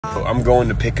I'm going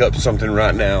to pick up something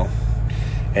right now,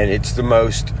 and it's the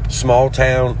most small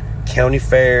town county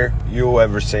fair you'll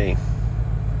ever see.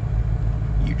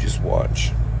 You just watch.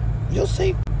 You'll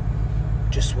see.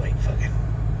 Just wait, fucking.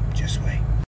 Just wait.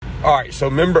 Alright, so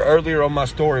remember earlier on my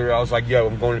story where I was like, yo,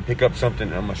 I'm going to pick up something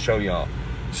and I'm going to show y'all.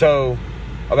 So,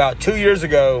 about 2 years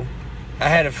ago, I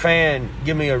had a fan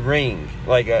give me a ring,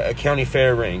 like a county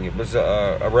fair ring. It was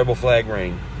a rebel flag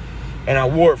ring. And I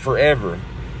wore it forever.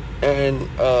 And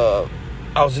I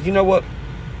was like, you know what?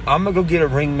 I'm going to go get a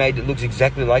ring made that looks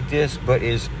exactly like this, but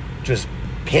is just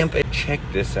pimp it. Check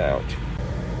this out.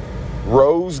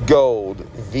 Rose gold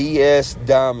VS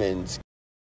diamonds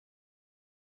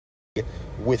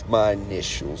with my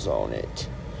initials on it.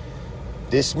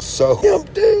 This was so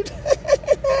pimp, dude.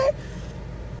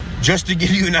 Just to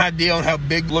give you an idea on how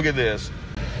big, look at this.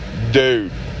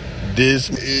 Dude,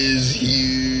 this is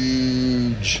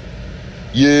huge.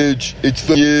 Huge. It's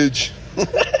huge.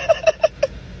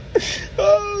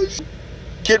 Oh,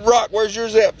 Kid Rock, where's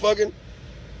yours at, fucking?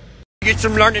 Get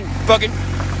some learning, fucking.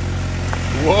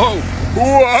 Whoa.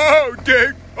 Whoa,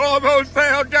 dude. Almost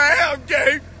fell down,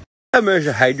 dude. There's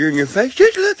a hater in your face.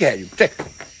 Just look at him.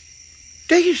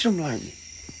 Take you some learning.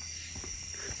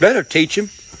 Better teach him.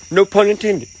 No pun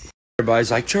intended.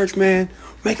 Everybody's like, church, man,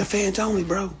 make a fans only,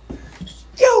 bro.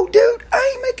 Yo, dude,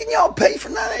 I ain't making y'all pay for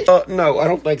that. No, I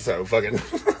don't think so, fucking.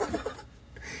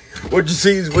 What you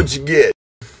see is what you get.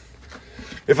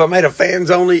 If I made a fans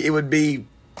only, it'd be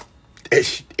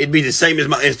the same as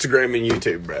my Instagram and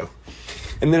YouTube, bro.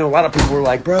 And then a lot of people were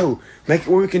like, bro, make it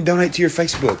where we can donate to your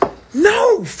Facebook.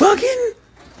 No, fucking,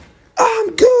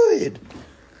 I'm good.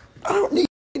 I don't need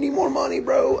any more money,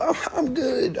 bro. I'm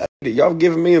good. Y'all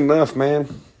giving me enough, man.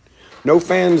 No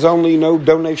fans only, no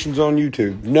donations on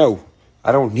YouTube. No,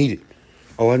 I don't need it.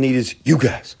 All I need is you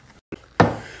guys.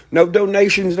 No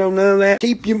donations, no none of that.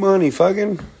 Keep your money,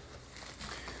 fucking.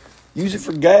 Use it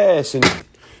for gas and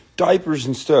diapers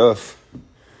and stuff.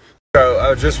 So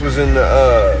I just was in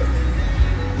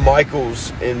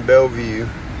Michael's in Bellevue,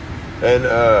 and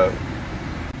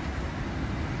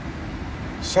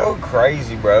so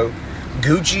crazy, bro.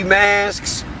 Gucci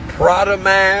masks, Prada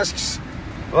masks,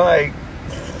 like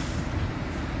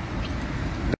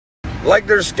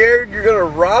they're scared you're gonna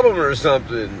rob them or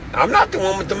something. I'm not the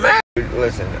one with the mask.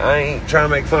 Listen, I ain't trying to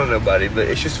make fun of nobody, but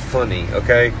it's just funny,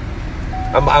 okay?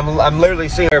 I'm literally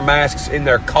seeing their masks in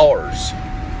their cars.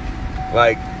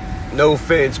 Like, no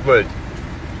offense, but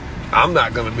I'm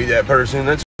not gonna be that person.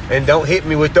 And don't hit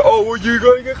me with the, oh, well, you're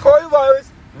gonna get coronavirus.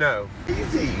 No,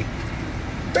 easy.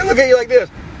 They look at you like this.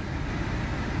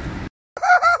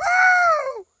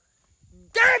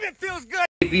 Damn, it feels good.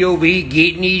 If you over here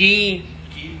getting it in.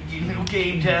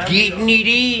 Getting it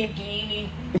in.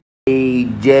 Hey,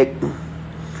 Jack.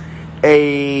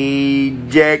 Hey,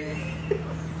 Jack.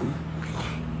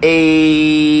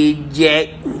 Hey, Jack.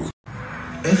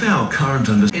 If our current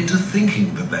into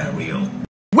thinking that they're real.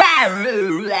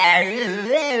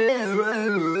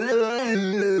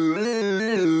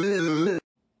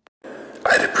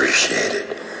 I'd appreciate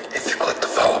it if you click the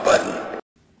follow button.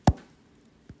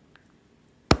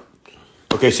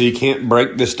 Okay, so you can't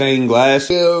break the stained glass?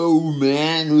 Oh,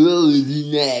 man, what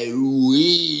is that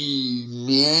weed,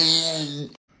 man?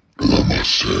 And I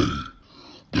must say,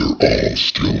 they're all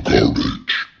still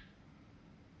garbage.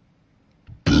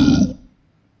 Boo.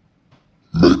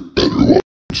 Make better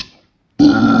ones.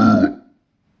 Boo.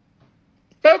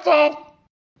 That's all.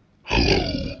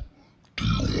 Hello. Do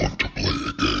you want to play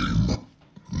a game?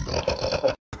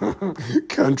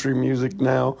 Country music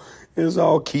now is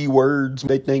all keywords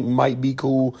they think might be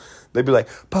cool. They'd be like,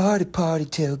 party, party,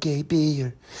 tailgate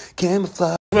beer,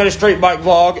 camouflage. Made a straight bike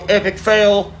vlog, epic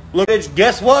fail. Look,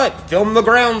 guess what? Film the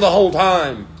ground the whole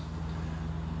time.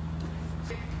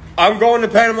 I'm going to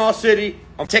Panama City.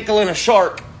 I'm tickling a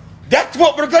shark. That's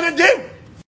what we're gonna do.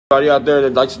 Anybody out there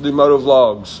that likes to do moto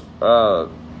vlogs,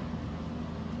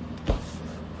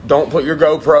 don't put your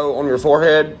GoPro on your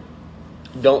forehead.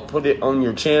 Don't put it on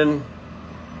your chin.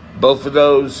 Both of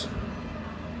those.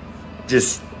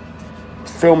 Just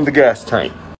film the gas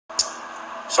tank.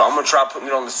 So I'm gonna try putting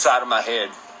it on the side of my head.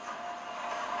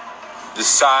 The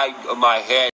side of my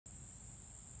head.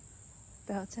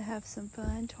 About to have some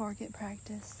fun target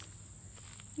practice.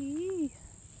 Yee.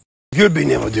 You'd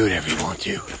be able to do whatever you want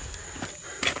to.